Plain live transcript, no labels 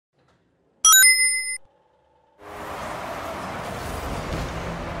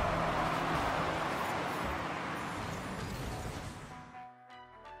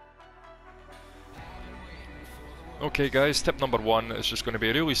Okay guys, tip number one is just going to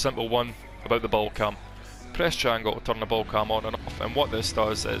be a really simple one about the ball cam. Press triangle to turn the ball cam on and off, and what this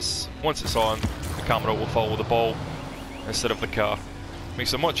does is, once it's on, the camera will follow the ball instead of the car.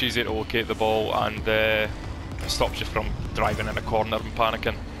 Makes it much easier to locate the ball and stops you from driving in a corner and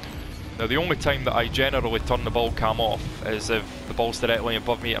panicking. Now the only time that I generally turn the ball cam off is if the ball's directly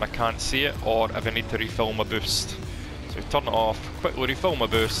above me and I can't see it, or if I need to refill my boost. So turn it off, quickly refill my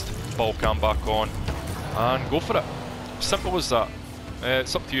boost, ball cam back on, and go for it. Simple as that.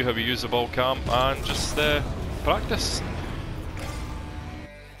 It's up to you how you use the ball cam, and just practice.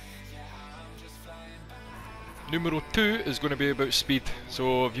 Numero 2 is going to be about speed.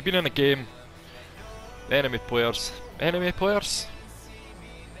 So if you've been in a game, the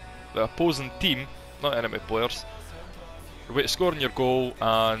opposing team, not enemy players, are about to score on your goal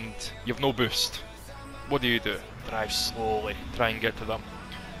and you've no boost. What do? Drive slowly, try and get to them.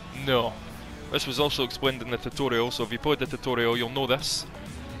 No. This was also explained in the tutorial, so if you played the tutorial you'll know this.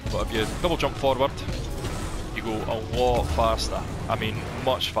 But if you double jump forward, you go a lot faster. I mean,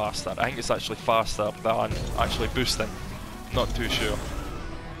 much faster. I think it's actually faster than actually boosting. Not too sure.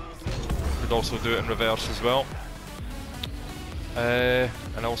 You could also do it in reverse as well.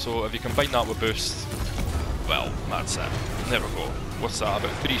 And also, if you combine that with boost, well, that's it. There we go. What's that?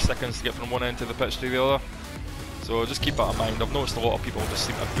 About 3 seconds to get from one end of the pitch to the other. So just keep that in mind. I've noticed a lot of people just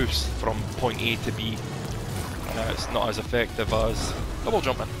seem to boost from point A to B, and it's not as effective as double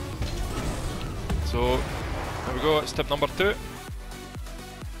jumping. So there we go, it's tip number 2.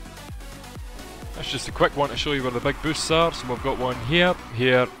 That's just a quick one to show you where the big boosts are. So we've got one here,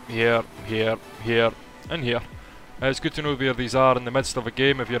 here, here, here, here, and here. It's good to know where these are in the midst of a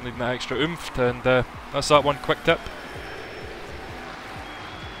game if you're needing that extra oomph, and that's that one quick tip.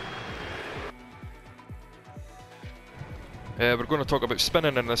 We're going to talk about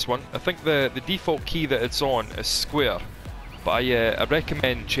spinning in this one. I think the default key that it's on is square, but I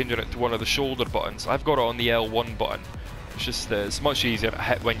recommend changing it to one of the shoulder buttons. I've got it on the L1 button. It's just it's much easier to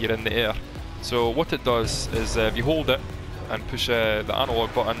hit when you're in the air. So what it does is if you hold it and push the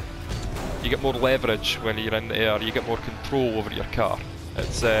analog button, you get more leverage when you're in the air. You get more control over your car.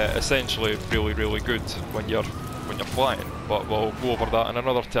 It's essentially really good when you're flying. But we'll go over that in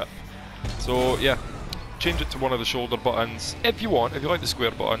another tip. So yeah. Change it to one of the shoulder buttons if you want. If you like the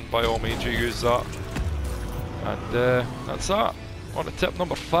square button, by all means you use that. And that's that. On to tip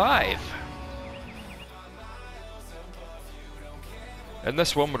number 5. In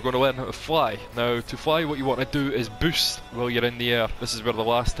this one we're going to learn how to fly. Now to fly, what you want to do is boost while you're in the air. This is where the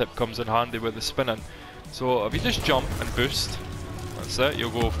last tip comes in handy with the spinning. So if you just jump and boost, that's it,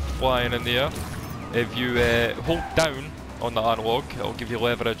 you'll go flying in the air. If you hold down on the analog, it'll give you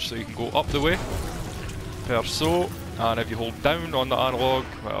leverage so you can go up the way. So, and if you hold down on the analog,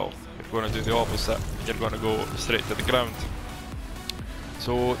 well, you're going to do the opposite. You're going to go straight to the ground.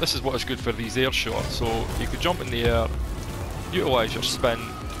 So this is what is good for these air shots. So you could jump in the air, utilise your spin,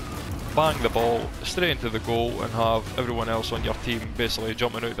 bang the ball straight into the goal, and have everyone else on your team basically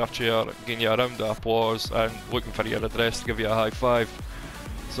jumping out their chair, giving you a round of applause and looking for your address to give you a high five.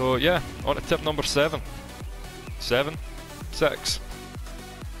 So yeah, on to tip number 7. 7, 6.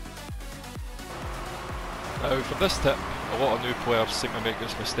 Now for this tip, a lot of new players seem to make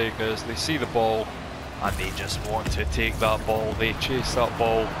this mistake is they see the ball and they just want to take that ball. They chase that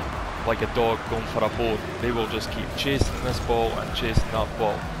ball like a dog going for a bone. They will just keep chasing this ball and chasing that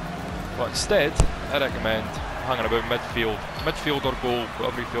ball. But instead, I recommend hanging about midfield. Midfield or goal,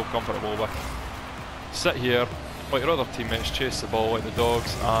 whatever you feel comfortable with. Sit here, let your other teammates chase the ball like the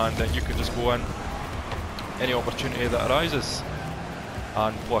dogs, and then you can just go in any opportunity that arises.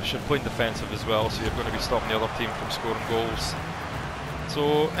 And plus you're playing defensive as well, so you're going to be stopping the other team from scoring goals.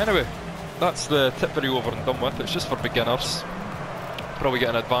 So anyway, that's the tip video over and done with. It's just for beginners. Probably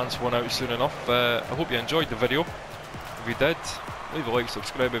get an advanced one out soon enough. I hope you enjoyed the video. If you did, leave a like,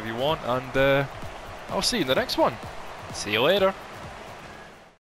 subscribe if you want, and I'll see you in the next one. See you later.